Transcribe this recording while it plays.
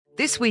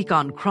This week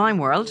on Crime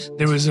World.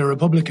 There was a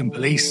Republican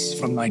police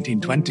from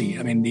 1920.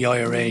 I mean, the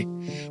IRA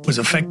was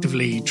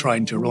effectively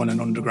trying to run an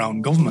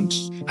underground government.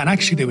 And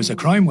actually there was a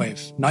crime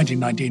wave,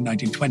 1919,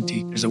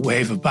 1920. There's a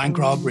wave of bank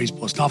robberies,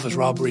 post office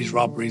robberies,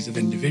 robberies of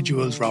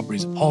individuals,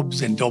 robberies of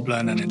pubs in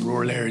Dublin and in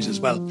rural areas as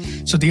well.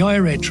 So the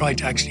IRA tried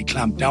to actually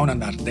clamp down on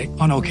that. They,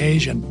 on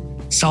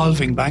occasion,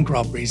 solving bank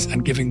robberies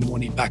and giving the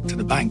money back to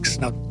the banks.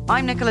 Now,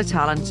 I'm Nicola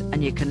Tallant,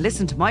 and you can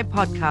listen to my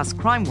podcast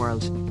Crime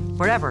World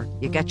wherever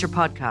you get your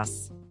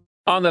podcasts.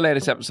 On the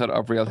latest episode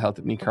of Real Health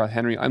with me, Carl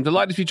Henry, I'm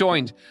delighted to be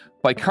joined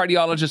by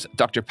cardiologist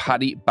Dr.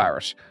 Paddy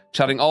Barrett,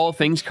 chatting all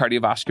things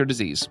cardiovascular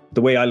disease.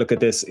 The way I look at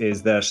this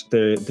is that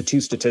the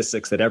two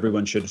statistics that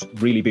everyone should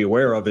really be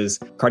aware of is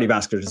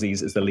cardiovascular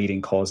disease is the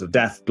leading cause of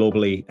death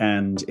globally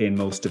and in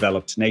most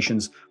developed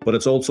nations, but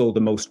it's also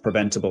the most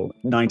preventable.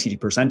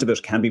 90% of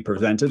it can be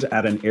prevented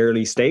at an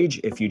early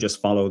stage if you just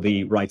follow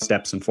the right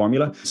steps and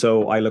formula.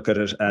 So I look at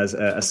it as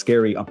a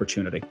scary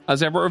opportunity.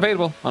 As ever,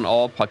 available on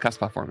all podcast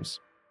platforms.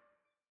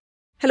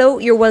 Hello,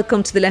 you're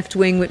welcome to The Left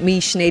Wing with me,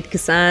 Sinéad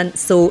Kissane.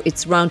 So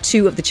it's round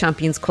 2 of the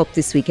Champions Cup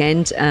this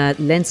weekend.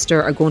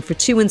 Leinster are going for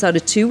 2 wins out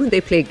of 2 when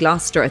they play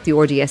Gloucester at the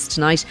RDS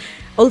tonight.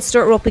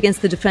 Ulster are up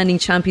against the defending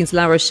champions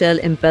La Rochelle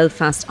in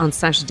Belfast on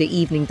Saturday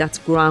evening. That's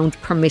ground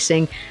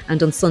permitting.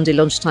 And on Sunday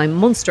lunchtime,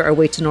 Munster are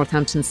away to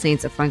Northampton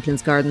Saints at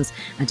Franklin's Gardens.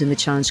 And in the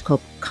Challenge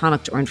Cup,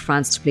 Connacht are in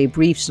France to play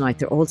Brive tonight.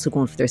 They're also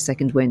going for their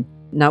second win.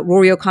 Now,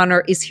 Rory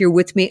O'Connor is here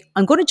with me.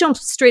 I'm going to jump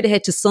straight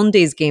ahead to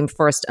Sunday's game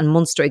first, and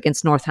Munster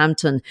against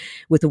Northampton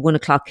with a 1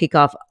 o'clock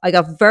kickoff. I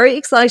got very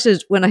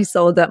excited when I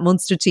saw that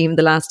Munster team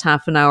the last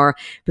half an hour,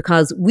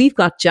 because we've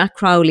got Jack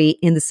Crowley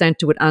in the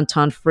centre with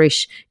Anton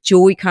Frisch,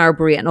 Joey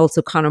Carberry, and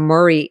also Conor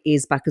Murray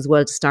is back as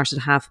well to start at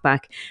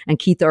half-back, and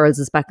Keith Earls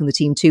is back in the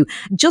team too.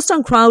 Just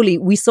on Crowley,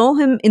 we saw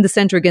him in the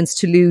centre against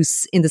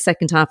Toulouse in the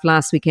second half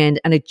last weekend,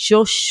 and it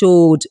just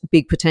showed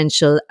big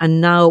potential, and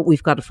now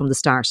we've got it from the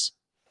start.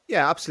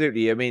 Yeah,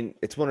 absolutely. I mean,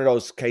 it's one of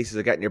those cases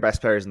of getting your best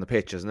players on the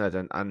pitch, isn't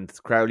it? And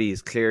Crowley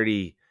is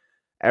clearly,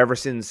 ever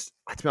since,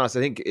 to be honest,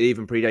 I think it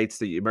even predates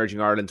the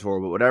Emerging Ireland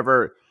tour, but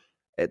whatever,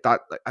 I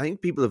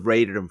think people have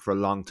rated him for a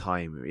long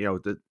time. You know,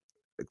 to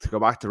go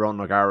back to Ron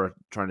McGarrett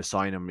trying to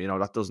sign him, you know,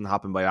 that doesn't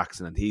happen by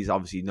accident. He's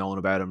obviously known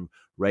about him,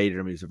 rated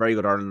him. He's a very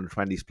good Ireland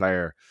 20s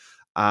player.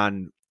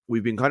 And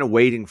we've been kind of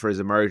waiting for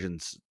his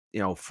emergence, you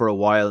know, for a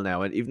while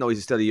now. And even though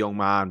he's still a young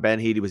man, Ben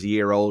Healy was a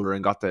year older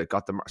and got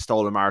the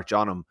stolen march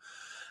on him.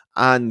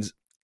 And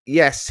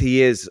yes,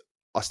 he is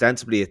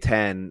ostensibly a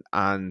 10,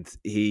 and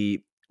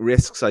he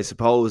risks, I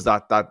suppose,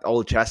 that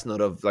old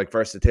chestnut of like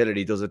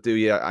versatility. Does it do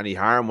you any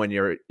harm when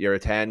you're a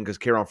 10? Because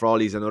Kieran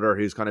Frawley's another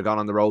who's kind of gone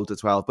on the road to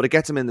 12, but it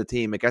gets him in the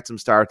team, it gets him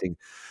starting.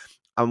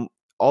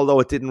 Although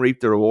it didn't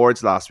reap the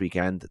rewards last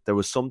weekend, there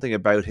was something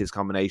about his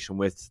combination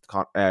with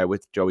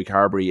Joey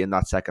Carberry in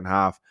that second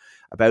half,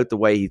 about the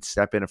way he'd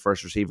step in a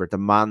first receiver,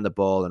 demand the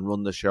ball and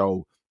run the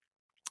show,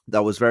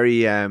 that was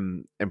very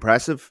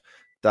impressive.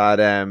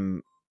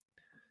 That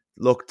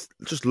looked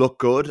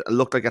good. It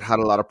looked like it had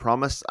a lot of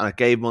promise, and it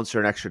gave Munster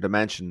an extra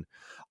dimension.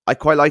 I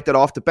quite liked it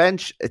off the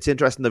bench. It's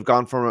interesting they've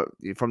gone from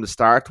the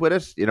start with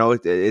it. You know,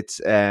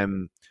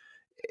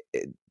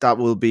 that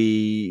will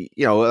be,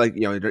 you know, like,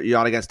 you know, you're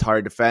on against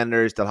tired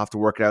defenders. They'll have to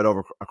work it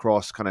out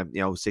across kind of,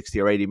 you know,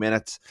 60 or 80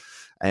 minutes.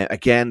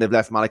 Again, they've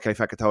left Malachi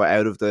Fekitoa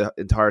out of the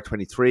entire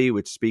 23,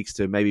 which speaks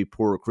to maybe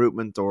poor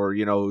recruitment, or,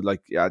 you know,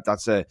 like, yeah,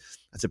 that's a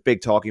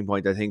big talking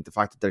point. I think the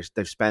fact that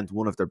they've spent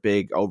one of their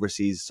big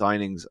overseas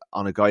signings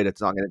on a guy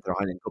that's not getting into their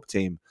Heineken Cup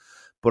team.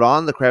 But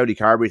on the Crowley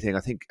Carberry thing, I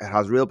think it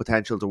has real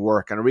potential to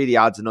work, and it really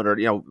adds another,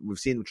 you know, we've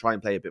seen them try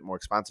and play a bit more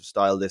expansive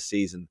style this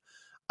season,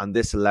 and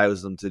this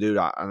allows them to do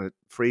that, and it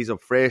frees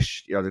up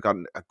Frisch. You know, they've got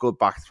a good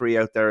back three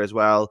out there as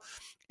well.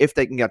 If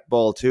they can get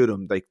ball to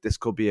them, like, this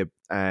could be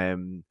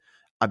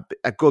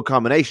a good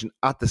combination.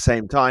 At the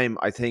same time,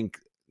 I think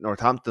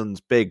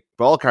Northampton's big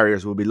ball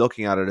carriers will be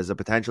looking at it as a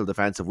potential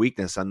defensive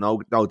weakness, and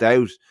no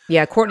doubt.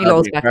 Yeah, Courtney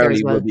Law's back there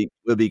as well.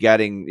 Will be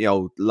getting, you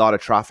know, a lot of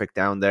traffic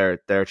down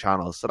their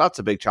channels, so that's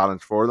a big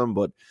challenge for them.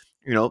 But,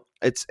 you know,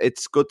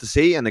 it's good to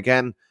see. And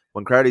again,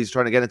 when Crowley's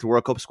trying to get into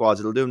World Cup squads,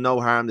 it'll do him no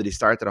harm that he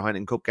started a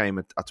Heineken Cup game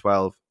at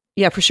 12.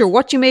 Yeah, for sure.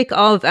 What do you make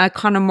of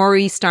Conor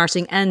Murray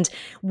starting? And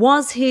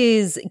was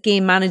his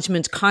game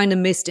management kind of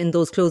missed in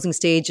those closing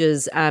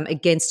stages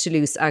against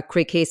Toulouse?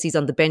 Craig Casey's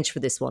on the bench for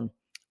this one.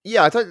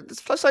 Yeah, I thought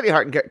it's slightly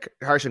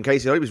harsh on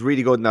Casey. I thought he was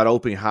really good in that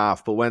opening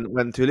half, but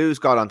when Toulouse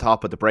got on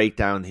top of the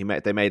breakdown,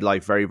 they made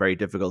life very, very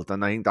difficult.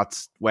 And I think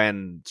that's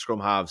when scrum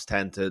halves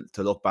tend to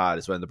look bad,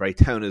 is when the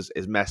breakdown is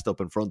messed up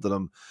in front of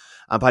them.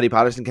 And Paddy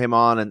Patterson came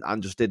on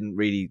and just didn't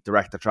really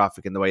direct the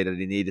traffic in the way that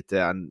he needed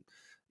to. And,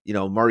 you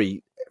know,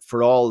 Murray,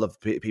 for all the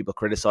people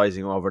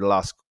criticising him over the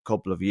last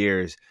couple of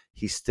years,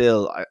 he's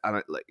still,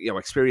 you know,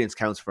 experience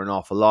counts for an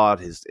awful lot.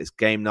 His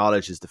game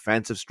knowledge, his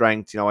defensive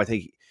strength, you know, I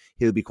think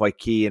he'll be quite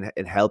key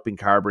in helping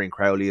Carberry and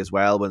Crowley as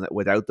well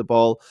without the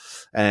ball.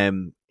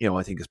 You know,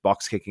 I think his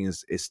box kicking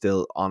is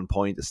still on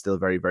point, is still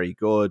very, very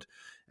good.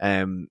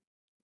 I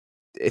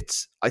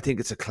think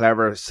it's a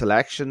clever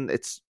selection.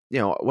 It's, you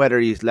know, whether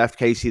he's left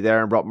Casey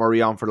there and brought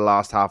Murray on for the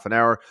last half an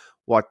hour,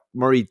 what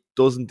Murray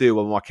doesn't do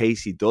and what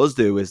Casey does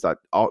do is that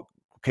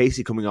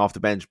Casey coming off the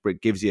bench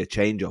gives you a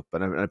change-up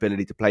and an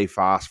ability to play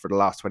fast for the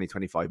last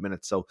 20-25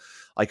 minutes. So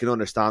I can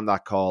understand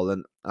that call.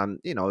 And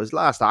his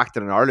last act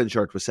in an Ireland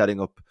shirt was setting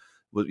up,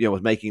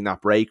 was making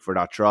that break for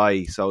that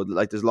try. So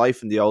there's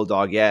life in the old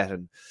dog yet.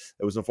 And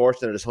it was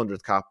unfortunate his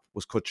 100th cap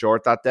was cut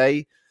short that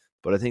day.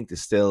 But I think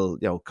there's still,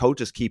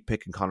 coaches keep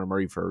picking Conor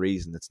Murray for a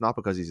reason. It's not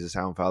because he's a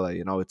sound fella.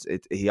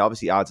 He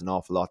obviously adds an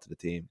awful lot to the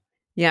team.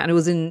 Yeah, and it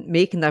was in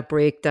making that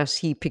break that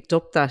he picked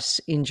up that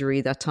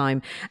injury that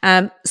time.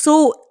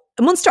 So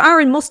Munster are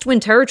in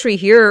must-win territory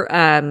here,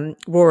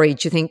 Rory,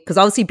 do you think? Because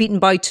obviously beaten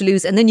by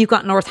Toulouse, and then you've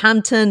got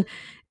Northampton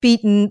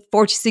beaten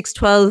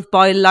 46-12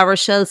 by La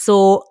Rochelle.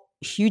 So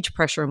huge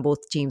pressure on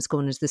both teams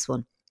going into this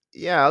one.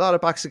 Yeah, a lot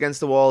of backs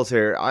against the walls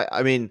here.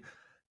 I mean,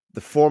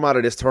 the format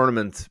of this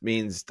tournament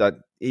means that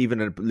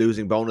even a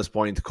losing bonus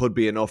point could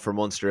be enough for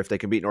Munster if they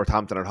can beat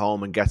Northampton at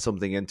home and get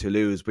something in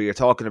Toulouse. But you're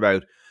talking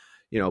about,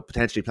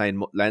 potentially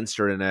playing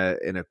Leinster in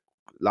a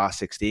last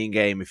 16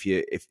 game if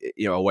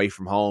away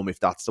from home, if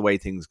that's the way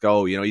things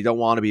go. You don't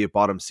want to be a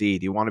bottom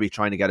seed. You want to be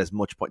trying to get as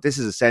much point. This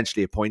is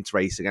essentially a points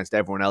race against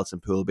everyone else in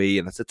Pool B,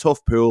 and it's a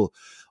tough pool.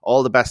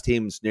 All the best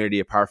teams nearly,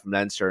 apart from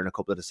Leinster and a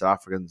couple of the South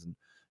Africans and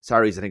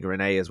Saris, I think, are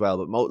in A as well.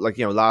 But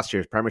last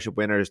year's Premiership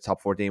winners,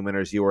 top 14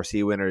 winners,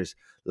 URC winners,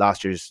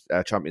 last year's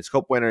Champions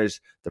Cup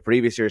winners, the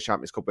previous year's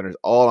Champions Cup winners,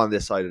 all on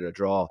this side of the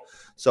draw.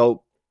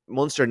 So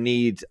Munster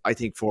need, I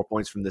think, 4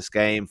 points from this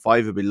game.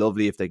 5 would be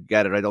lovely if they could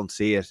get it. I don't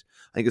see it.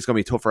 I think it's going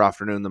to be a tougher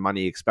afternoon than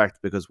many expect,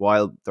 because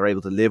while they're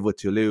able to live with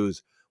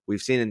Toulouse,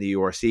 we've seen in the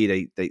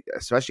URC, they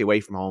especially away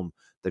from home,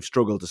 they've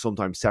struggled to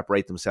sometimes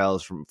separate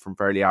themselves from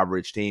fairly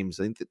average teams.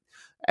 I think the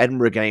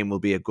Edinburgh game will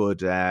be a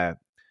good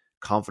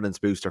confidence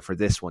booster for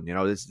this one.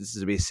 This is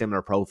to be a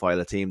similar profile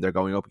of team they're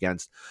going up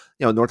against.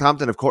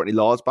 Northampton have Courtney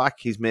Laws back.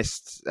 He's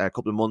missed a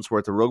couple of months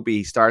worth of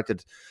rugby.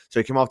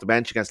 He came off the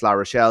bench against La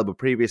Rochelle, but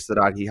previous to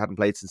that he hadn't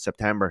played since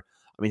September.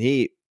 I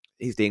mean,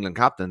 he's the England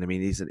captain. I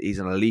mean, he's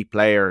an elite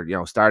player,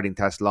 starting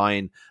test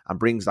line, and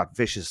brings that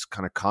vicious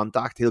kind of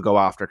contact. He'll go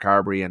after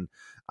Carberry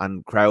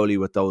and Crowley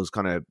with those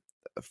kind of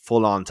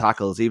full-on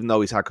tackles. Even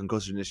though he's had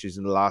concussion issues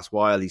in the last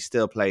while, he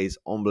still plays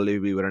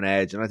unbelievably with an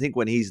edge. And I think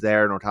when he's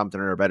there,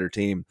 Northampton are a better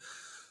team.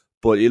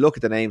 But you look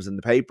at the names in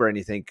the paper and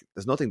you think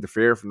there's nothing to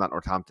fear from that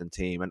Northampton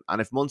team.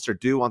 And if Munster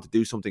do want to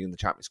do something in the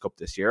Champions Cup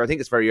this year, I think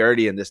it's very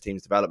early in this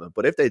team's development.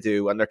 But if they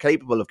do, and they're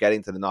capable of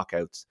getting to the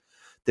knockouts,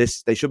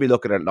 they should be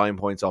looking at 9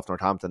 points off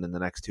Northampton in the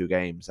next 2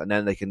 games. And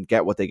then they can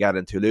get what they get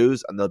in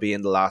Toulouse, and they'll be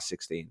in the last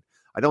 16.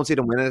 I don't see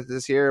them winning it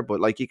this year,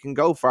 but you can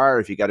go far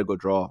if you get a good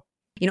draw.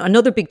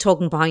 Another big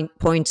talking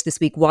point this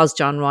week was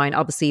John Ryan.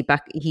 Obviously,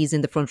 he's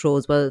in the front row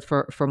as well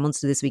for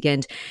Munster this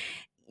weekend.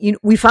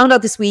 We found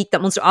out this week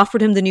that Munster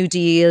offered him the new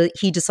deal.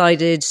 He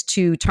decided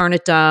to turn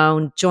it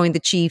down, join the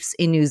Chiefs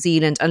in New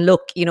Zealand. And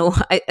look,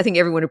 I think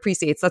everyone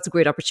appreciates that's a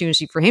great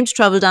opportunity for him to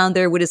travel down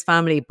there with his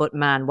family. But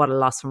man, what a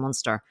loss for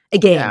Munster.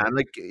 Again.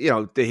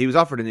 Yeah, and he was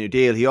offered a new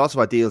deal. He also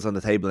had deals on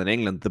the table in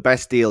England. The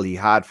best deal he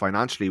had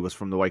financially was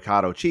from the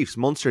Waikato Chiefs.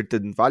 Munster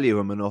didn't value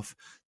him enough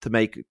to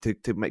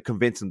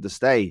convince him to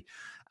stay.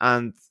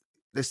 And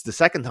this is the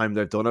second time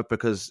they've done it,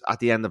 because at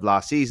the end of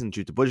last season,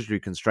 due to budgetary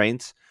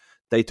constraints,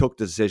 they took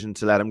the decision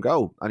to let him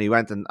go. And he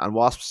went and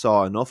Wasps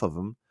saw enough of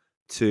him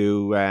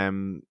to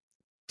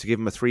give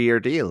him a 3-year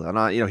deal.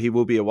 And he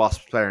will be a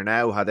Wasps player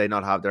now had they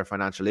not have their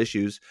financial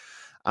issues.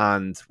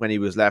 And when he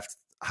was left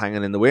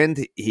hanging in the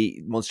wind,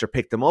 Munster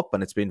picked him up,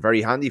 and it's been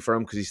very handy for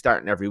him because he's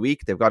starting every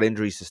week. They've got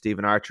injuries to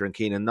Stephen Archer and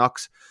Keenan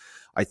Knox.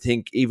 I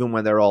think even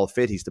when they're all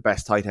fit, he's the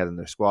best tight head in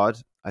their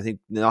squad. I think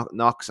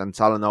Knox and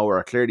Salanoa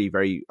are clearly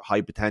very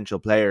high potential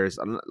players,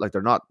 and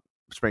they're not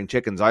spring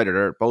chickens either.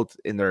 They're both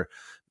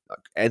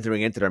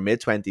entering into their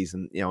mid-20s,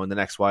 and in the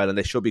next while, and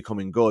they should be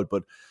coming good.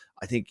 But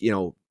I think he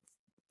and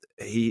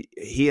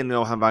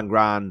Johan van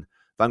Graan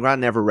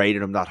never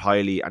rated him that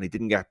highly, and he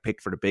didn't get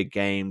picked for the big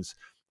games.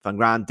 Van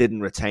Graan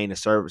didn't retain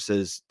his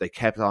services. They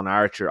kept on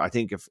Archer. I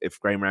think if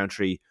Graham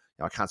Rowntree,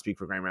 I can't speak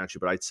for Graham Rowntree,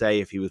 but I'd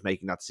say if he was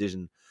making that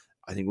decision,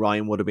 I think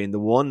Ryan would have been the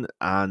one.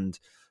 And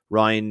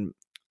Ryan,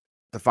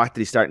 the fact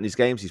that he's starting these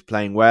games, he's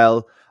playing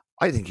well.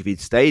 I think if he'd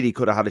stayed, he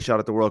could have had a shot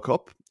at the World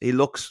Cup. He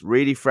looks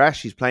really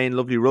fresh. He's playing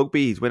lovely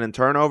rugby. He's winning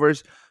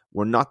turnovers.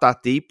 We're not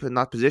that deep in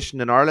that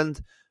position in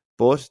Ireland.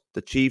 But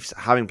the Chiefs,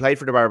 having played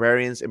for the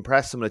Barbarians,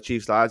 impressed some of the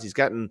Chiefs lads. He's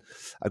getting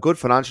a good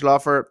financial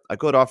offer, a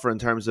good offer in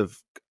terms of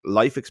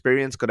life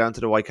experience, go down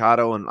to the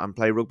Waikato and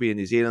play rugby in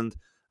New Zealand.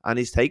 And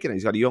he's taken it.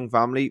 He's got a young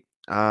family,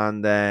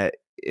 and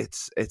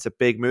it's a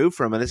big move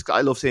for him. And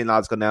I love seeing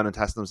lads go down and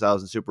test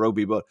themselves in Super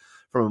Rugby. But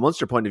from a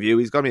Munster point of view,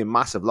 he's going to be a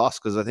massive loss,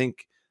 because I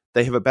think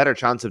they have a better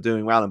chance of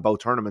doing well in both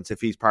tournaments if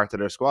he's part of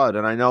their squad.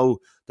 And I know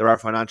there are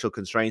financial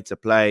constraints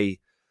at play,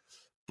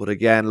 but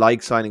again,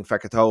 like signing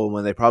Fekatoa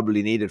when they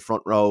probably needed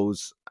front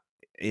rows,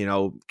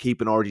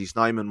 keeping RG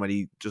Snyman when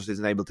he just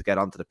isn't able to get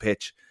onto the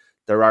pitch,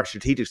 there are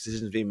strategic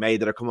decisions being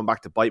made that are coming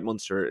back to bite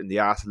Munster in the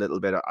ass a little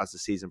bit as the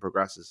season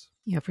progresses.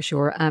 Yeah, for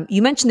sure.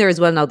 You mentioned there as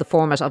well now the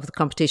format of the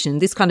competition.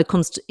 This kind of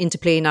comes into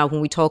play now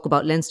when we talk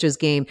about Leinster's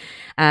game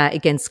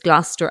against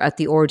Gloucester at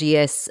the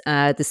RDS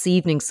this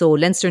evening. So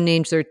Leinster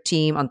named their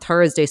team on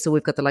Thursday. So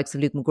we've got the likes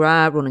of Luke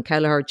McGrath, Ronan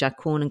Kelleher, Jack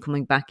Conan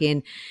coming back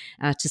in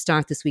to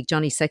start this week.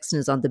 Johnny Sexton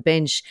is on the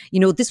bench. You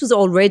know, this was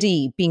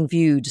already being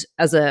viewed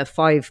as a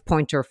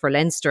 5-pointer for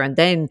Leinster. And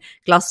then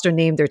Gloucester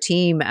named their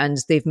team and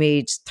they've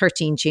made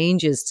 13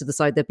 changes to the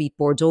side that beat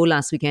Bordeaux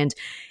last weekend.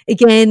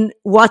 Again,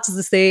 what does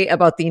it say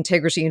about the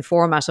integrity and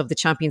format of the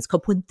Champions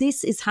Cup when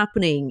this is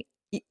happening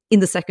in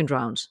the second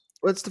round?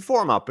 Well, it's the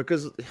format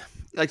because,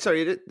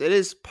 it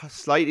is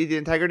slightly the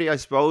integrity, I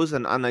suppose.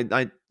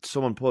 And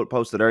someone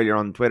posted earlier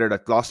on Twitter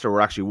that Gloucester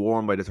were actually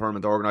warned by the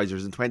tournament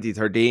organisers in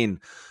 2013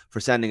 for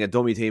sending a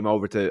dummy team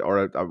over to,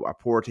 or a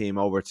poor team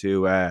over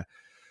to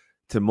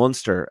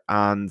Munster.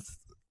 And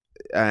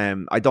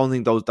I don't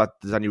think that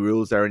there's any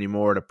rules there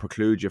anymore that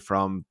preclude you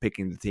from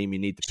picking the team you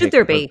need to pick. Should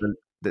there be?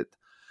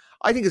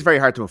 I think it's very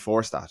hard to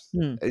enforce that.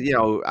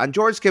 And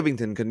George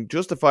Skivington can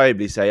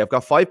justifiably say, I've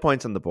got 5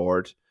 points on the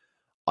board.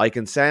 I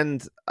can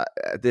send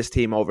this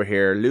team over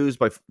here, lose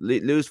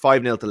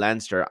 5-0 to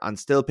Leinster and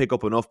still pick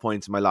up enough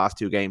points in my last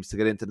 2 games to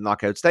get into the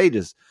knockout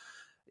stages.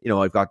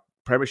 I've got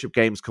Premiership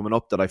games coming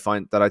up that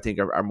I think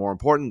are more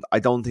important. I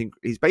don't think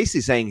he's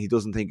basically saying he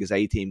doesn't think his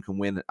A team can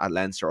win at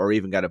Leinster or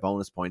even get a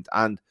bonus point.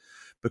 And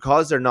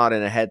because they're not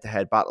in a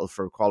head-to-head battle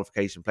for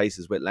qualification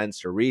places with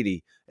Leinster,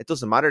 really, it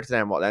doesn't matter to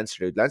them what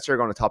Leinster do. Leinster are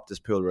going to top this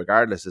pool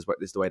regardless, is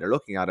the way they're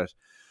looking at it.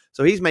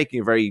 So he's making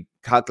a very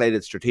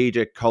calculated,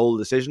 strategic, cold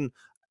decision.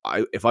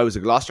 If I was a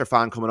Gloucester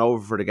fan coming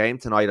over for the game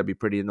tonight, I'd be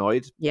pretty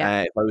annoyed.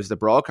 Yeah. If I was the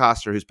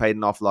broadcaster who's paid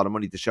an awful lot of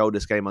money to show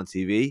this game on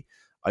TV,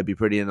 I'd be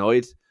pretty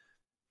annoyed.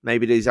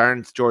 Maybe these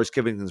aren't George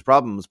Skivington's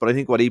problems, but I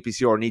think what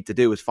EPCR need to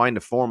do is find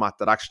a format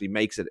that actually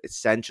makes it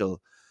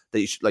essential that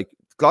you should, like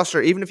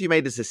Gloucester, even if you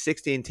made this a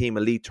 16-team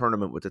elite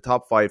tournament with the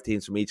top 5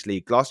 teams from each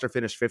league, Gloucester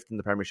finished 5th in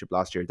the Premiership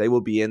last year. They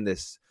will be in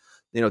this.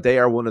 They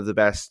are one of the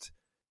best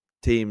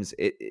teams,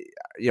 in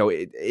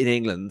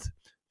England.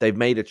 They've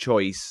made a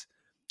choice.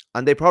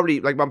 And they probably,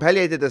 like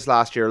Montpellier did this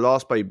last year,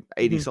 lost by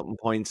 80-something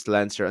points to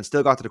Leinster and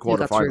still got to the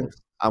quarterfinals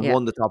and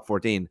won the top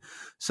 14.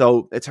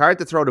 So it's hard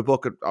to throw the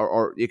book at,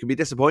 or you can be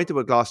disappointed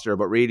with Gloucester,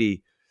 but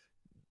really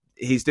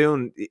he's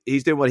doing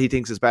what he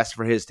thinks is best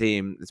for his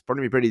team. It's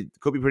probably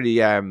could be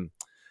pretty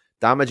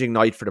damaging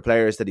night for the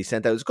players that he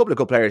sent out. There's a couple of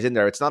good players in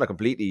there. It's not a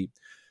completely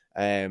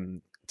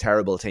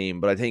terrible team,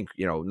 but I think,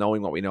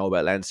 knowing what we know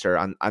about Leinster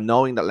and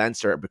knowing that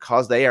Leinster,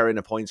 because they are in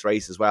a points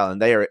race as well,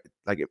 and they are,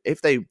 like,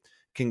 if they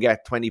can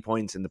get 20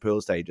 points in the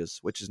pool stages,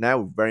 which is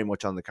now very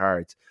much on the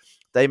cards,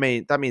 that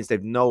means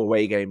they've no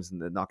away games in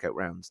the knockout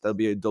rounds. They'll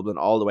be in Dublin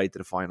all the way to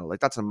the final. Like,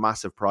 that's a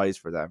massive prize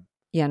for them.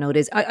 Yeah, no, it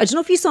is. I don't know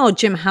if you saw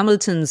Jim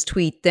Hamilton's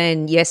tweet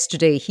then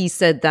yesterday. He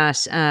said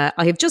that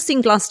I have just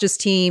seen Gloucester's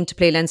team to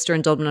play Leinster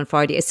in Dublin on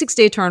Friday, a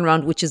 6-day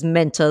turnaround, which is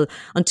mental.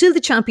 Until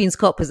the Champions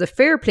Cup is a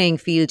fair playing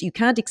field, you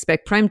can't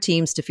expect prime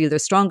teams to feel their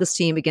strongest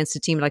team against a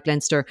team like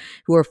Leinster,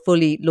 who are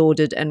fully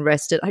loaded and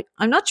rested.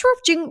 I'm not sure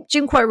if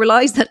Jim quite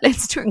realised that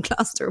Leinster and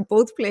Gloucester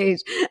both played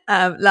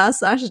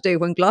last Saturday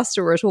when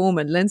Gloucester were at home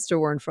and Leinster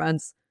were in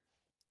France.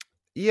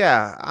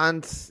 Yeah,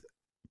 and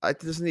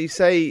doesn't he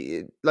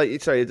say,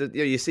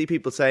 you see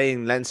people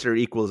saying Leinster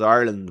equals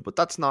Ireland, but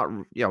that's not,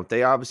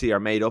 they obviously are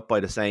made up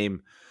by the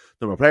same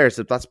number of players.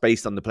 That's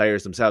based on the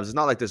players themselves. It's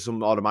not like there's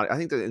some automatic. I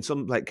think that in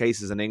some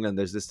cases in England,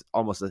 there's this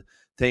almost a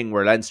thing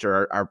where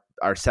Leinster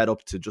are set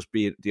up to just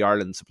be the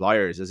Ireland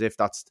suppliers, as if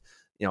that's,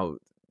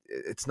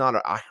 it's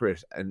not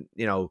accurate. And,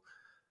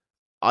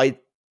 I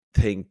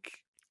think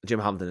Jim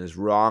Hamilton is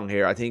wrong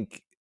here. I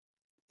think,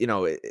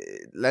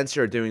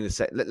 Leinster are doing the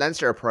same.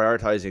 Leinster are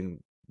prioritising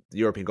the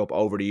European Cup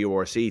over the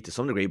URC to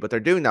some degree, but they're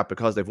doing that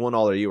because they've won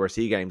all their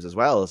URC games as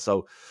well.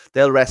 So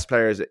they'll rest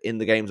players in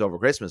the games over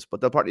Christmas,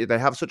 but they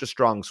have such a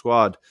strong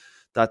squad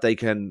that they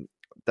can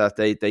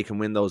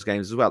win those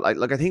games as well.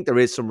 I think there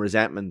is some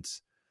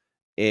resentment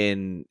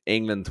in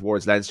England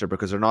towards Leinster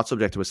because they're not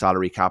subject to a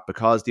salary cap,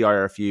 because the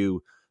IRFU,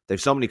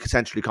 they've so many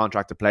centrally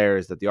contracted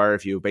players that the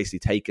IRFU have basically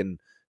taken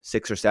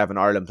 6 or 7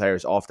 Ireland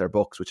players off their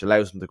books, which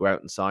allows them to go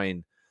out and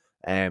sign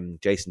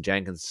Jason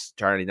Jenkins,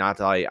 Charlie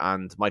Natai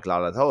and Michael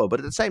Alatoa.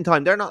 But at the same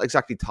time, they're not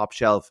exactly top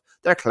shelf.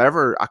 They're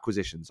clever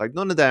acquisitions. Like,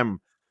 none of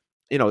them,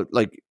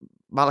 like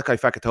Malachi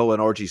Fekitoa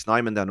and RG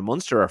Snyman down in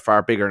Munster are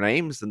far bigger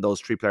names than those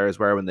 3 players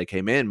were when they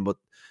came in. But,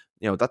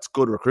 that's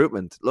good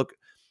recruitment. Look,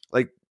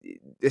 like,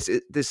 this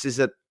is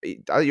a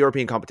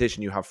European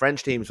competition. You have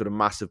French teams with a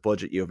massive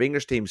budget. You have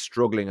English teams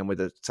struggling and with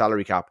a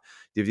salary cap.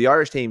 You have the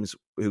Irish teams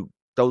who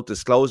don't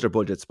disclose their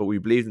budgets, but we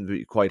believe them to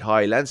be quite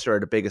high. Leinster are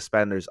the biggest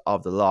spenders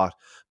of the lot,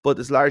 but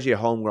it's largely a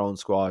homegrown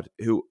squad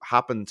who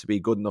happen to be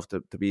good enough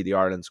to be the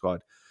Ireland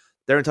squad.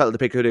 They're entitled to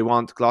pick who they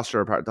want. Gloucester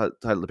are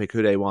entitled to pick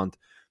who they want,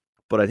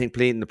 but I think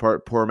pleading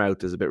the poor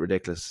mouth is a bit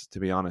ridiculous, to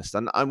be honest.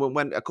 And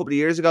when a couple of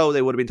years ago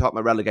they would have been talking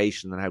about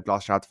relegation and how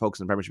Gloucester had to focus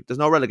on the Premiership. There's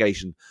no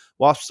relegation.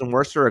 Wasps and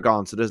Worcester are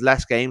gone, so there's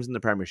less games in the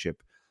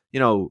Premiership.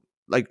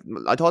 like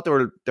I thought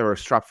they were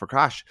strapped for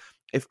cash.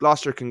 If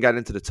Gloucester can get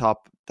into the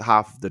top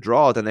half of the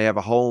draw, then they have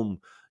a home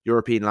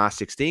European last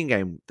 16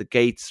 game. The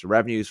gates,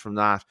 revenues from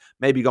that,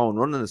 maybe go and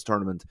run in this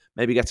tournament,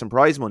 maybe get some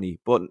prize money.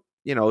 But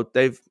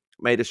they've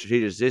made a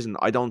strategic decision.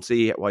 I don't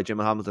see why Jim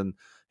Hamilton,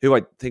 who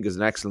I think is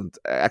an excellent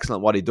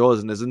what he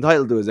does and is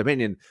entitled to his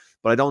opinion,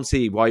 but I don't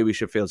see why we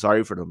should feel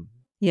sorry for them.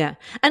 Yeah,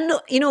 and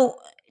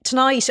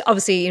tonight,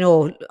 obviously,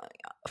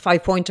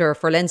 5-pointer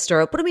for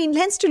Leinster. But I mean,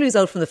 Leinster lose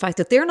out from the fact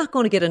that they're not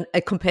going to get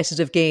a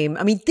competitive game.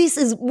 I mean,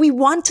 we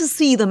want to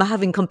see them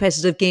having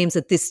competitive games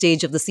at this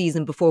stage of the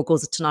season before it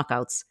goes to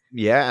knockouts.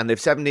 Yeah, and they've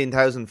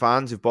 17,000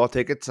 fans who've bought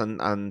tickets,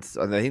 and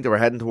I think they were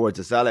heading towards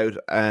a sellout.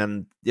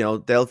 And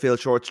they'll feel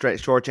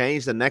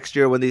shortchanged. And next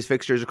year, when these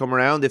fixtures come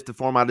around, if the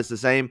format is the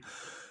same,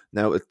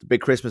 now it's the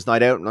big Christmas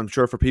night out, and I'm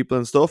sure for people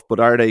and stuff. But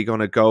are they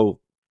going to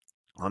go?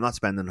 I'm not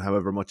spending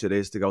however much it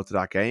is to go to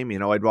that game.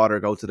 I'd rather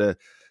go to the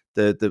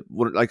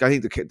I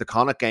think the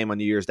Connacht game on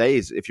New Year's Day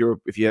is if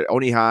you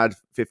only had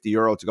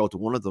 €50 to go to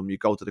one of them, you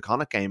go to the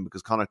Connacht game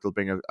because Connacht will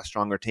bring a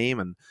stronger team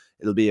and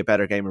it'll be a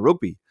better game of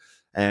rugby.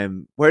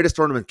 Where this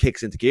tournament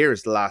kicks into gear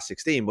is the last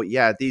 16. But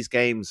yeah, these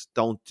games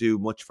don't do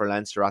much for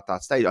Leinster at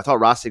that stage. I thought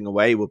Racing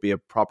away would be a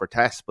proper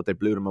test, but they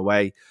blew them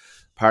away,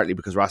 partly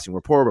because Racing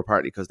were poor, but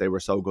partly because they were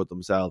so good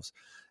themselves.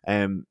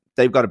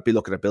 They've got to be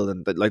looking at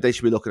building, like they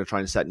should be looking at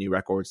trying to set new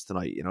records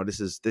tonight.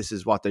 This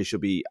is what they should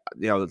be.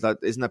 That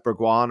isn't it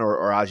Bourgoin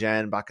or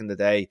Agen back in the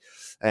day,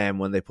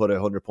 when they put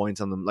 100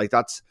 points on them. Like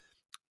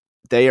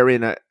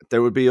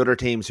there would be other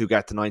teams who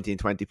get to 19,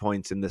 20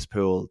 points in this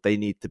pool. They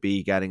need to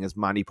be getting as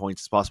many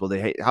points as possible.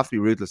 They have to be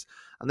ruthless,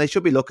 and they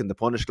should be looking to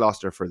punish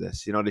Gloucester for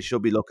this. They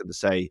should be looking to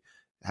say,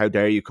 how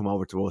dare you come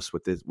over to us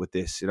with this,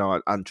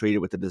 and treat it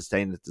with the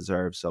disdain it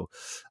deserves. So,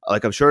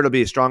 I'm sure it'll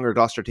be a stronger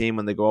Gloucester team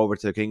when they go over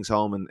to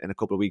Kingsholm in a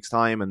couple of weeks'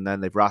 time, and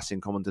then they've Racing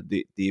coming to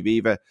the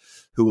Aviva,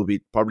 who will be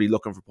probably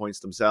looking for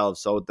points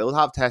themselves. So they'll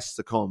have tests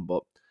to come,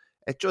 but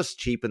it just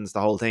cheapens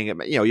the whole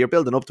thing. You're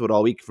building up to it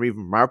all week, even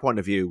from our point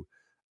of view,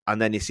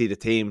 and then you see the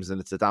teams,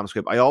 and it's a damn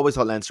script. I always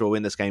thought Leinster will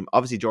win this game.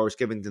 Obviously, George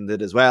Skivington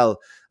did as well,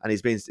 and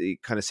he's been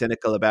kind of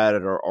cynical about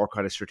it or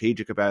kind of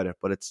strategic about it.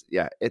 But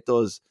it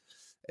does.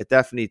 It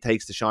definitely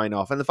takes the shine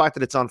off. And the fact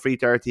that it's on Free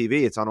to Air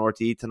TV, it's on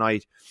RTE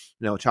tonight,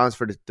 chance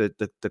for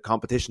the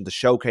competition to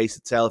showcase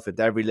itself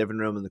into every living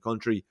room in the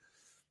country,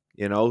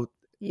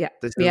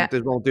 This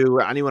won't do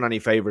anyone any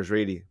favours,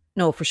 really.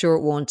 No, for sure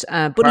it won't.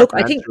 But look,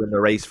 I think in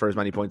the race for as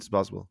many points as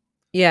possible.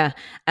 Yeah.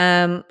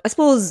 I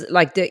suppose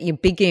the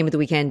big game of the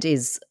weekend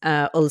is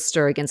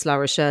Ulster against La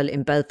Rochelle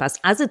in Belfast.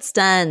 As it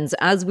stands,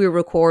 as we're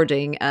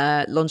recording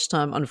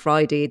lunchtime on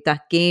Friday,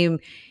 that game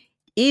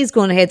is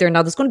going ahead there.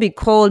 Now, there's going to be a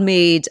call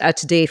made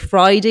today,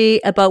 Friday,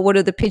 about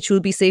whether the pitch will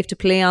be safe to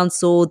play on.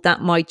 So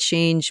that might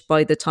change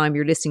by the time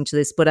you're listening to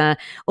this. But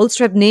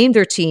Ulster have named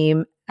their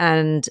team,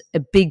 and a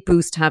big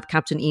boost to have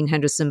Captain Ian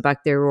Henderson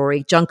back there,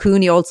 Rory. John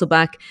Cooney also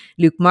back.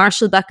 Luke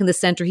Marshall back in the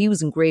centre. He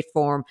was in great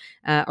form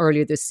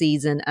earlier this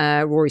season.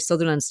 Rory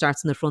Sutherland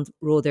starts in the front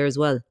row there as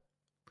well.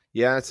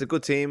 Yeah, it's a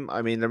good team.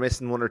 I mean, they're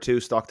missing one or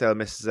two. Stockdale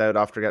misses out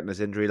after getting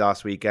his injury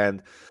last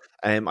weekend.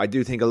 I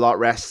do think a lot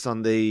rests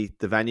on the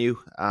venue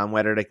and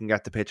whether they can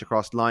get the pitch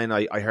across the line.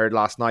 I heard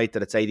last night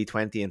that it's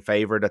 80-20 in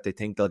favour, that they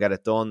think they'll get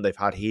it done. They've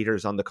had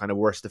heaters on the kind of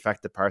worst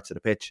affected parts of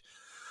the pitch.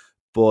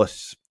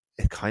 But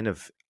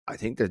I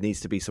think there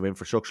needs to be some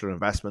infrastructural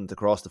investment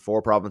across the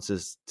four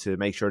provinces to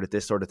make sure that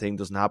this sort of thing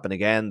doesn't happen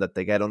again, that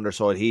they get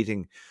undersoil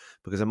heating,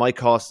 because it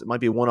might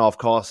be a one-off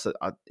cost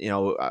at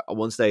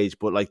one stage,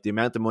 but the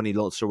amount of money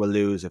Ulster will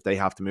lose if they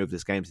have to move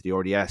this game to the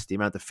RDS, the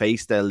amount of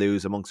face they'll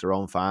lose amongst their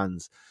own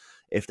fans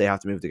if they have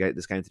to move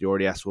this game to the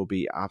RDS will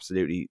be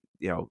absolutely,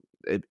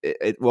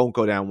 it won't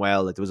go down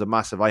well. It was a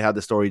massive, I had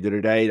the story the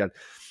other day that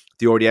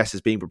the RDS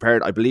is being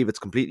prepared. I believe it's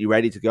completely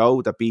ready to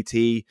go, that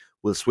BT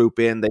will swoop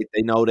in. They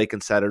know they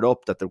can set it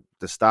up, that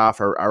the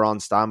staff are on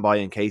standby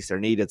in case they're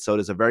needed. So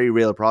there's a very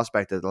real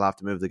prospect that they'll have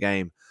to move the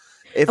game.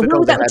 And when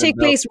would that take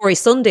place, Rory?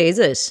 Sunday, is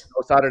it?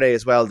 No, Saturday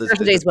as well.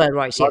 Saturday as well,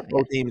 right.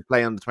 Both teams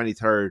play on the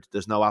 23rd.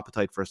 There's no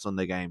appetite for a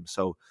Sunday game.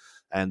 So,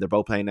 and they're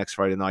both playing next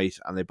Friday night,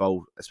 and they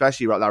both,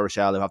 especially La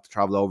Rochelle, they have to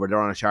travel over. They're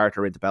on a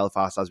charter into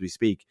Belfast as we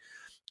speak.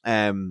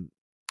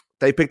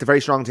 They picked a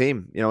very strong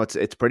team.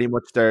 It's pretty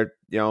much their,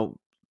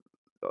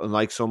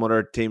 unlike some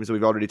other teams that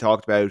we've already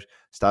talked about,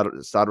 Stade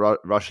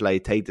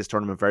Rochelet take this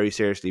tournament very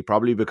seriously,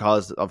 probably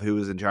because of who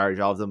is in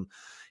charge of them.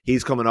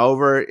 He's coming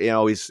over,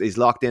 he's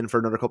locked in for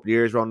another couple of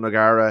years, Ron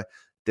Nogara.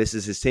 This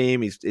is his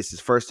team. It's his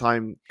first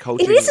time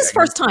coaching. It is his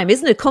first time,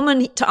 isn't it?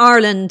 Coming to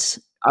Ireland.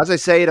 As I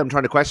say it, I'm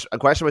trying to question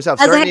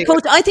myself. As a head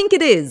coach, I think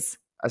it is.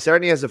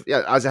 Certainly as a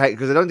head,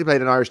 because I don't think he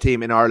played an Irish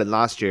team in Ireland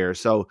last year.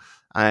 So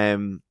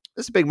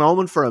it's a big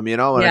moment for him, and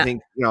I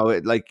think,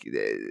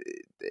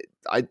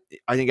 I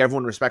think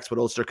everyone respects what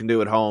Ulster can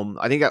do at home.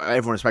 I think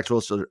everyone respects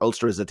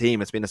Ulster as a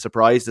team. It's been a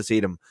surprise to see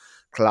them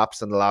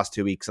collapse in the last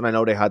 2 weeks. And I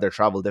know they had their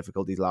travel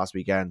difficulties last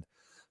weekend.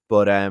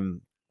 But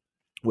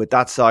with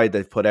that side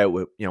they've put out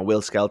with,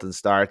 Will Skelton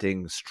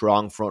starting,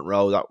 strong front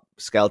row, that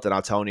Skelton,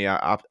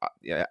 Altonia,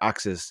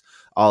 Axis,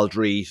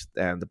 Aldry,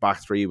 and the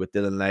back three with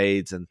Dylan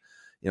Lades. And,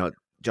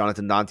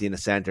 Jonathan Danty in the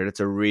centre. That's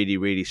a really,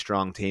 really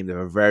strong team. They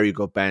have a very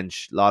good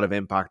bench, a lot of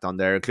impact on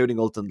there, including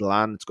Ultan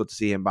Delan. It's good to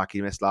see him back.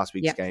 He missed last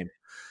week's game.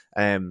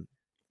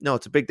 No,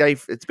 it's a big day.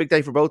 It's a big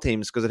day for both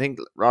teams because I think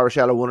La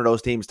Rochelle are one of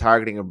those teams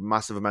targeting a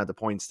massive amount of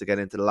points to get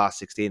into the last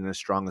 16 in as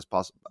strong as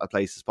a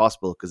place as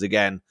possible. Because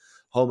again,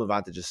 home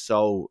advantage is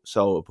so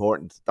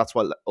important. That's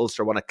what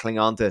Ulster want to cling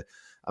on to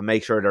and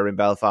make sure they're in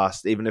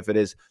Belfast, even if it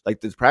is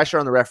like there's pressure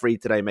on the referee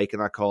today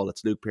making that call.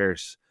 It's Luke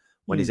Pearce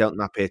when he's out on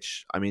that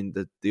pitch. I mean,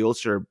 the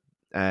Ulster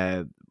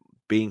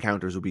bean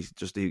counters will be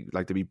just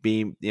like to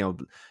be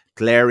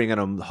glaring at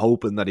him,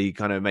 hoping that he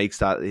kind of makes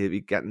that. He'll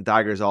be getting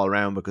daggers all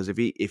around because if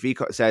he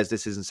says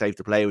this isn't safe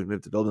to play, we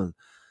move to Dublin.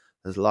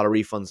 There's a lot of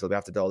refunds they'll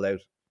have to dole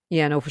out.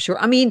 Yeah, no, for sure.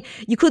 I mean,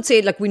 you could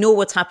say, like, we know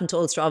what's happened to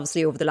Ulster,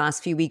 obviously, over the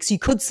last few weeks. You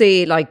could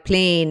say, like,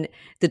 playing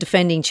the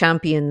defending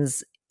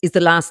champions is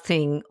the last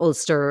thing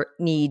Ulster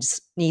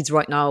needs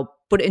right now.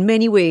 But in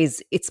many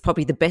ways, it's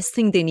probably the best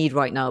thing they need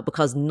right now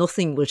because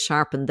nothing will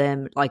sharpen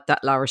them like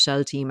that La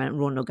Rochelle team and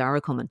Ron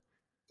O'Gara coming.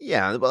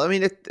 Yeah, well, I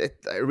mean, it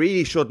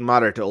really shouldn't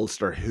matter to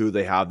Ulster who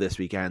they have this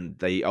weekend.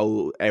 They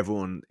owe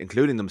everyone,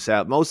 including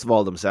themselves, most of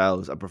all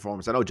themselves, a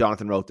performance. I know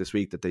Jonathan wrote this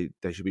week that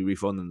they should be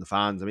refunding the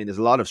fans. I mean, there's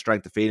a lot of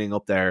strength of feeling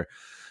up there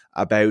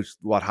about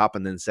what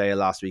happened in Sale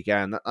last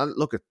weekend. And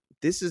look,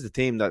 this is the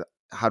team that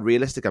had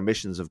realistic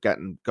ambitions of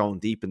going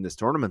deep in this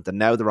tournament, and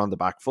now they're on the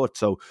back foot.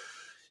 So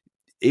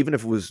even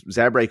if it was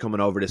Zebre coming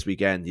over this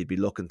weekend, you'd be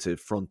looking to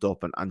front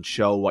up and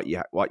show what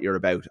you're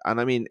about. And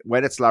I mean,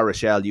 when it's La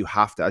Rochelle, you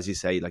have to, as you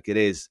say, like it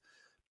is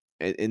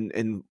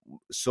in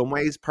some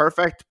ways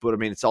perfect, but I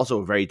mean, it's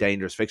also a very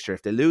dangerous fixture.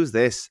 If they lose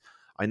this,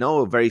 I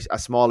know a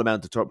small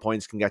amount of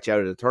points can get you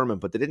out of the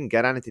tournament, but they didn't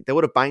get anything. They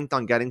would have banked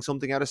on getting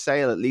something out of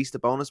Sale, at least a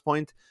bonus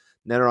point.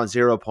 Now they're on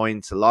 0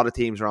 points. A lot of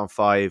teams are on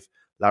 5.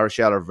 La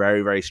Rochelle are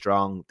very, very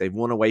strong. They've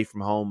won away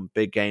from home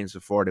big games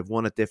before. They've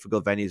won at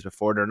difficult venues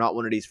before. They're not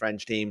one of these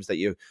French teams that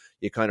you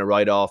kind of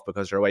write off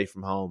because they're away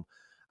from home.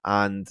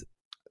 And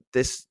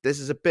this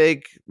is a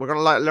big. We're going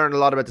to learn a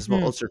lot about this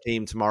Ulster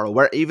team tomorrow.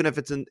 Where even if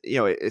it's in,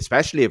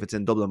 especially if it's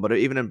in Dublin, but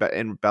even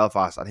in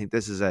Belfast, I think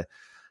this is a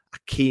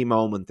key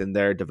moment in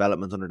their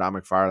development under Dan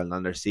McFarlane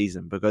and their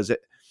season because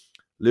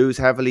lose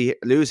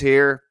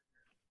here.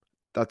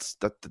 Those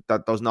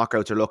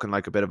knockouts are looking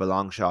like a bit of a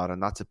long shot,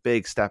 and that's a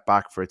big step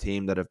back for a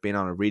team that have been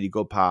on a really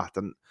good path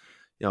and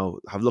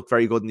have looked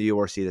very good in the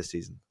URC this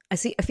season. I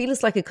feel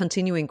it's like a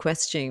continuing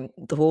question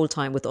the whole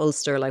time with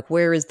Ulster. Like,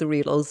 where is the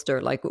real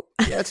Ulster? Like,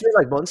 yeah, it's a bit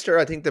like Munster.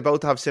 I think they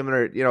both have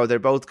similar. They're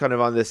both kind of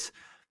on this.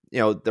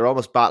 They're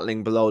almost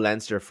battling below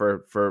Leinster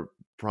for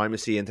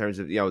primacy in terms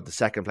of the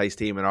second place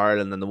team in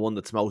Ireland and the one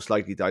that's most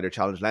likely to either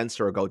challenge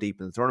Leinster or go deep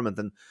in the tournament.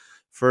 And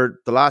for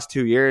the last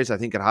 2 years, I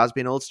think it has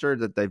been Ulster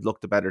that they've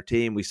looked a better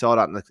team. We saw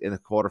that in the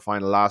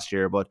quarterfinal last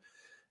year, but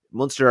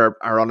Munster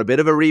are on a bit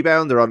of a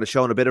rebound. They're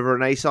showing a bit of a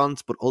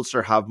renaissance, but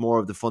Ulster have more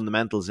of the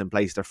fundamentals in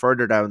place. They're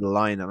further down the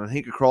line, and I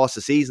think across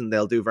the season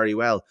they'll do very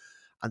well.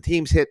 And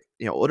teams hit,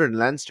 other than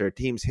Leinster,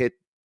 teams hit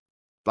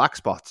black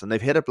spots, and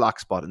they've hit a black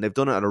spot, and they've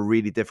done it at a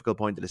really difficult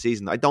point of the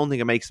season. I don't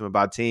think it makes them a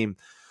bad team,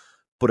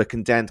 but it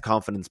can dent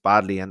confidence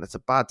badly, and it's a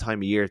bad time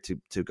of year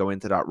to go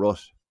into that rut.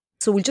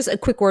 So we'll just a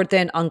quick word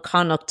then on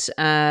Connacht.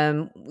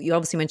 You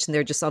obviously mentioned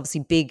they're just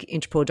obviously big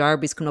Interpro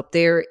derbies coming up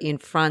there in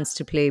France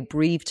to play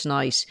Brive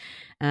tonight.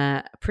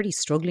 A pretty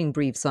struggling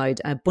Brive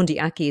side. Bundy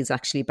Aki is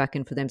actually back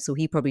in for them, so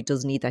he probably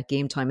does need that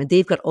game time. And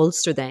they've got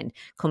Ulster then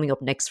coming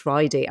up next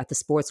Friday at the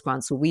Sports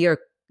Ground. So we are,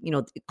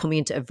 coming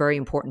into a very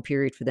important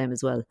period for them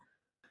as well.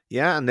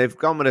 Yeah, and they've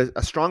gone with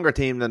a stronger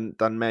team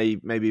than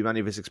maybe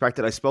many of us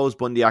expected. I suppose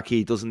Bundy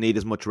Aki doesn't need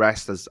as much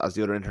rest as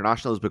the other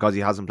internationals because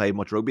he hasn't played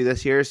much rugby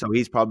this year, so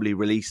he's probably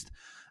released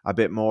a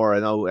bit more. I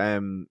know,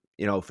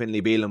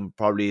 Finlay Beelum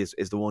probably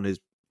is the one who's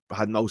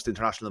had most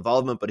international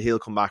involvement, but he'll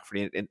come back for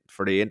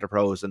the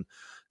Interpros, and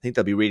I think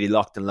they'll be really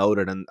locked and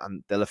loaded, and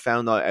they'll have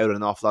found out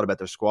an awful lot about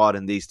their squad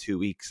in these 2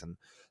 weeks, and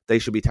they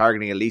should be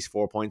targeting at least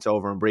 4 points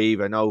over in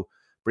Brive. I know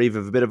Brive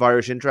have a bit of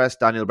Irish interest.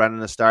 Daniel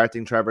Brennan is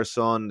starting, Trevor's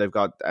son. They've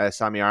got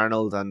Sammy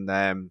Arnold and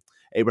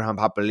Abraham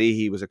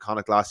Papali'i was at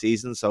Connacht last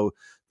season. So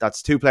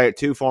that's two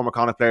former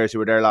Connacht players who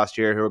were there last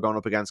year who are going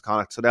up against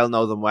Connacht. So they'll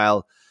know them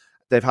well.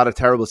 They've had a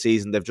terrible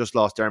season. They've just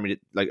lost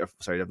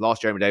they've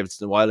lost Jeremy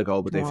Davidson a while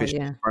ago, but they officially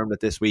confirmed it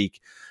this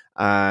week.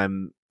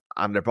 And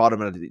they're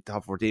bottom of the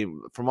top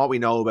 14. From what we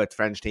know about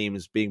French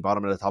teams being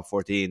bottom of the top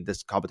 14,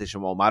 this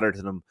competition won't matter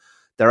to them.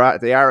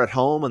 They are at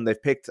home, and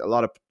they've picked a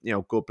lot of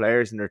good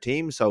players in their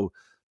team, so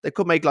they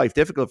could make life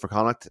difficult for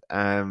Connacht.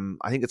 I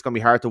think it's going to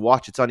be hard to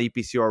watch. It's on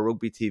EPCR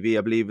Rugby TV.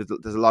 I believe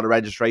there's a lot of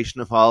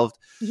registration involved.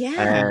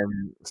 Yeah.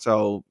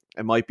 So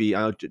it might be.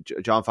 I know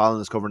John Fallon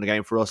is covering the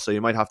game for us, so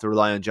you might have to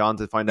rely on John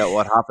to find out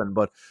what happened.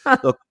 But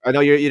look, I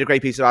know you had a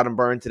great piece of Adam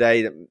Byrne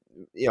today.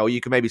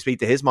 You can maybe speak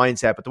to his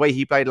mindset, but the way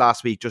he played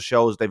last week just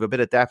shows they've a bit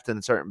of depth in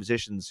certain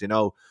positions.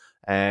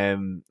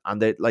 And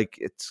they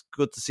it's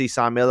good to see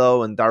Sam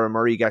Millo and Darren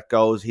Murray get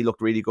goals. He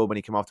looked really good when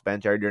he came off the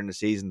bench earlier in the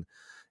season.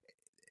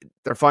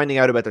 They're finding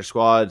out about their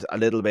squad a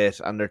little bit,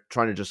 and they're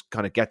trying to just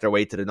kind of get their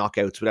way to the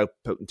knockouts without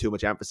putting too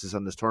much emphasis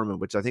on this tournament,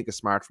 which I think is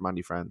smart from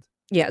Andy Friend.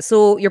 Yeah,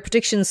 so your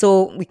prediction,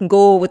 so we can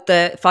go with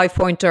the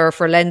 5-pointer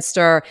for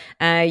Leinster.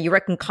 You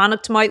reckon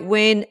Connacht might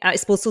win? I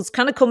suppose so it's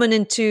kind of coming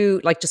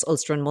into like just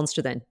Ulster and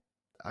Munster then.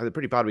 I had a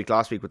pretty bad week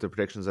last week with the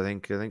predictions. I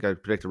think I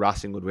predicted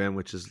Racing would win,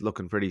 which is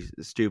looking pretty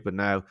stupid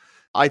now.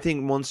 I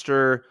think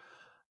Munster,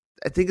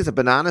 I think it's a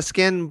banana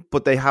skin,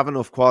 but they have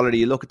enough quality.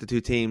 You look at the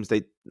two teams,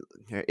 they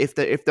if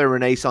their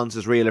renaissance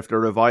is real, if their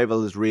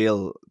revival is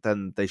real,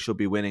 then they should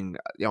be winning.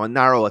 You know, in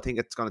narrow, I think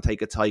it's going to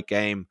take a tight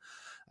game.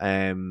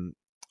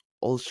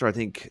 Ulster, I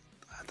think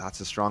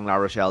that's a strong La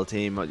Rochelle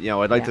team. You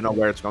know, I'd like to know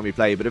where it's going to be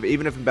played, but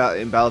even if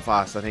in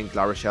Belfast, I think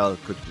La Rochelle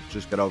could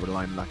just get over the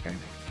line in that game.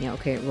 Yeah,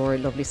 okay, Rory,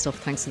 lovely stuff.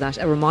 Thanks for that.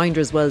 A reminder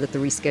as well that the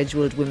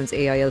rescheduled Women's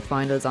AIL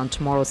finals on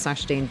tomorrow,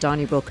 Saturday in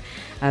Donnybrook,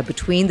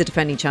 between the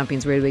defending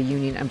champions Railway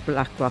Union and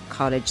Blackrock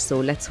College. So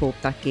let's hope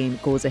that game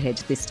goes ahead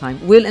this time.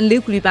 Will and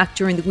Luke will be back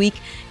during the week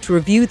to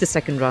review the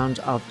second round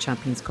of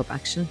Champions Cup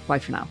action. Bye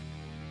for now.